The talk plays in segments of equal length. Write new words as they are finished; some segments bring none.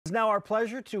It's now our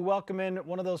pleasure to welcome in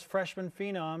one of those freshman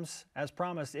phenoms. As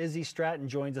promised, Izzi Stratton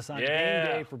joins us on game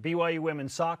day for BYU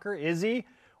women's soccer. Izzi,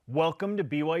 welcome to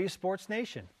BYU Sports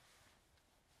Nation.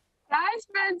 Hi,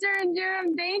 Spencer and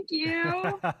Jarom. Thank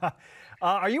you.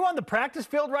 Are you on the practice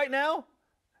field right now?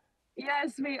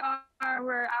 Yes, we are.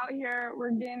 We're out here.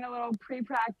 We're getting a little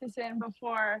pre-practice in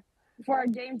before our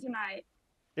game tonight.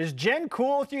 Is Jen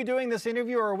cool with you doing this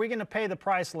interview, or are we going to pay the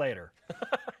price later?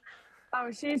 Oh,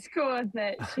 she's cool with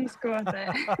it. She's cool with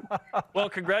it. Well,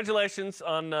 congratulations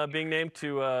on being named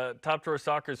to Top Drawer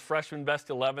Soccer's Freshman Best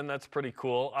 11. That's pretty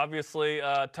cool. Obviously,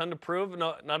 a ton to prove,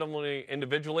 not only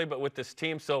individually, but with this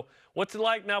team. So what's it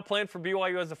like now playing for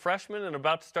BYU as a freshman and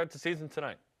about to start the season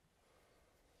tonight?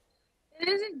 It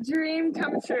is a dream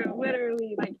come true,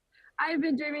 literally. Like, I've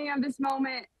been dreaming of this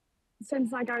moment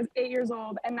since, I was 8 years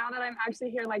old. And now that I'm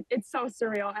actually here, it's so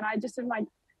surreal. And I just am,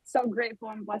 so grateful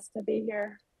and blessed to be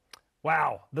here.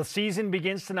 Wow. The season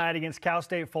begins tonight against Cal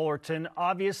State Fullerton.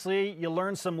 Obviously, you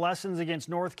learned some lessons against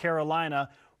North Carolina.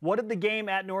 What did the game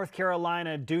at North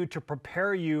Carolina do to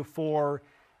prepare you for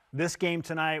this game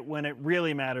tonight when it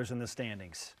really matters in the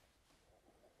standings?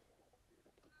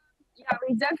 Yeah,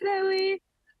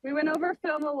 we went over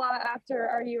film a lot after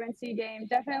our UNC game.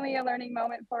 Definitely a learning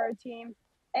moment for our team.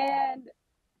 And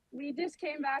we just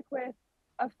came back with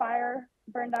a fire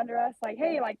burned under us.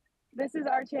 Hey, this is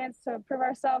our chance to prove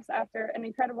ourselves after an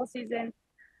incredible season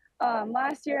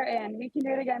last year, and we can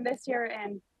do it again this year.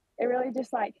 And it really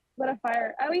just lit a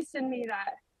fire, at least in me,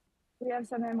 that we have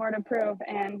something more to prove.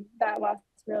 And that loss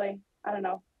really,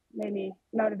 made me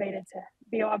motivated to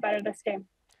be a lot better this game.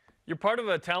 You're part of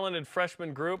a talented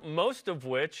freshman group, most of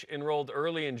which enrolled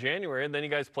early in January, and then you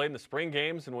guys played in the spring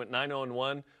games and went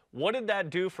 9-0-1. What did that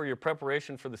do for your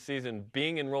preparation for the season,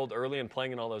 being enrolled early and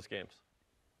playing in all those games?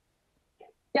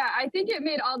 Yeah, I think it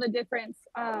made all the difference.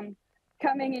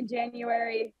 Coming in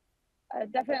January,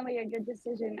 definitely a good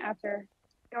decision after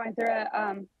going through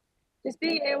it. Just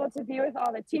being able to be with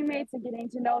all the teammates and getting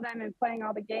to know them and playing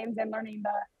all the games and learning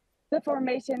the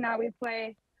formation that we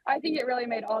play, I think it really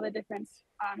made all the difference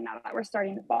now that we're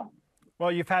starting the fall.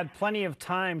 Well, you've had plenty of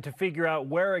time to figure out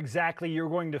where exactly you're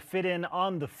going to fit in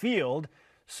on the field.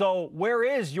 So where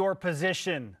is your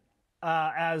position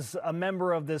as a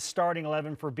member of this starting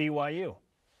 11 for BYU?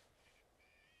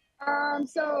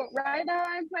 So right now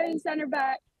I'm playing center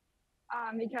back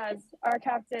because our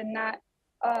captain, Nat,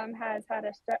 has had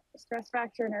a stress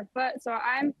fracture in her foot. So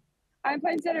I'm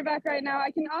playing center back right now. I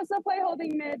can also play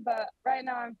holding mid, but right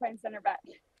now I'm playing center back.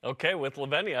 Okay, with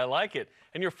Laveni, I like it.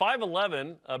 And you're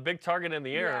 5'11", a big target in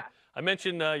the air. Yeah. I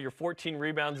mentioned your 14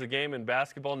 rebounds a game in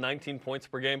basketball, 19 points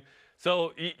per game.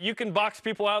 So you can box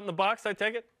people out in the box, I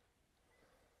take it?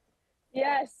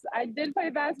 Yes, I did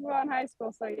play basketball in high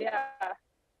school, so yeah.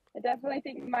 I definitely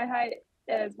think my height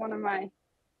is one of my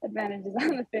advantages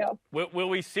on the field. Will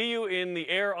we see you in the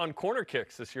air on corner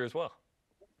kicks this year as well?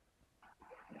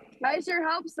 I sure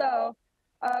hope so.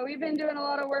 We've been doing a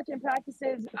lot of work in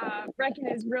practices.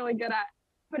 Brecken is really good at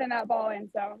putting that ball in,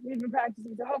 so we've been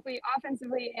practicing. So hopefully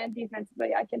offensively and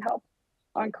defensively I can help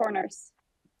on corners.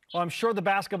 Well, I'm sure the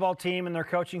basketball team and their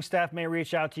coaching staff may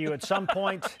reach out to you at some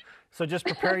point, so just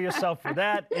prepare yourself for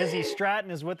that. Izzi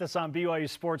Stratton is with us on BYU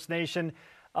Sports Nation.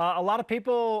 A lot of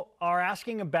people are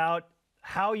asking about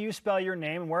how you spell your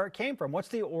name and where it came from. What's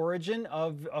the origin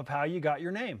of how you got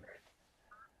your name?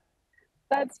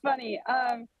 That's funny.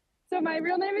 So my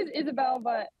real name is Isabel,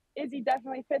 but Izzy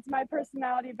definitely fits my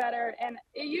personality better. And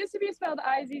it used to be spelled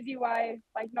I-Z-Z-Y,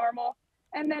 like normal.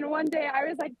 And then one day I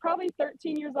was probably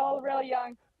 13 years old, really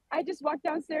young. I just walked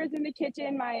downstairs in the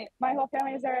kitchen. My whole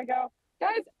family was there. I go,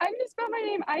 guys, I'm going to spell my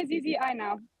name I-Z-Z-I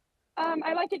now.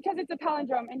 I like it because it's a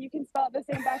palindrome and you can spell it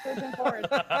the same backwards and forwards.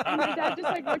 And my dad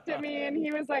just looked at me and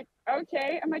he was like,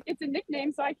 okay. I'm like, it's a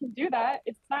nickname, so I can do that.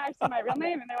 It's not actually my real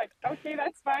name. And they're like, okay,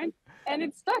 that's fine. And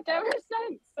it's stuck ever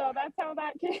since. So that's how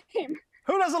that came.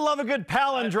 Who doesn't love a good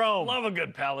palindrome? I love a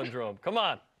good palindrome. Come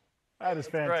on. That is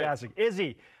fantastic.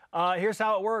 Izzi, here's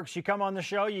how it works. You come on the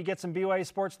show, you get some BYU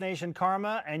Sports Nation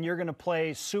karma, and you're going to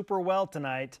play super well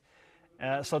tonight.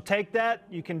 So take that.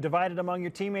 You can divide it among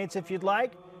your teammates if you'd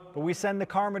like. But we send the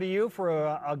karma to you for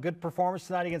a good performance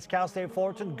tonight against Cal State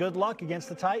Fullerton. Good luck against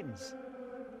the Titans.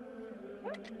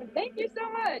 Thank you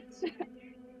so much.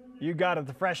 You got it.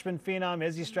 The freshman phenom,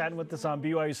 Izzi Stratton, with us on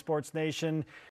BYU Sports Nation.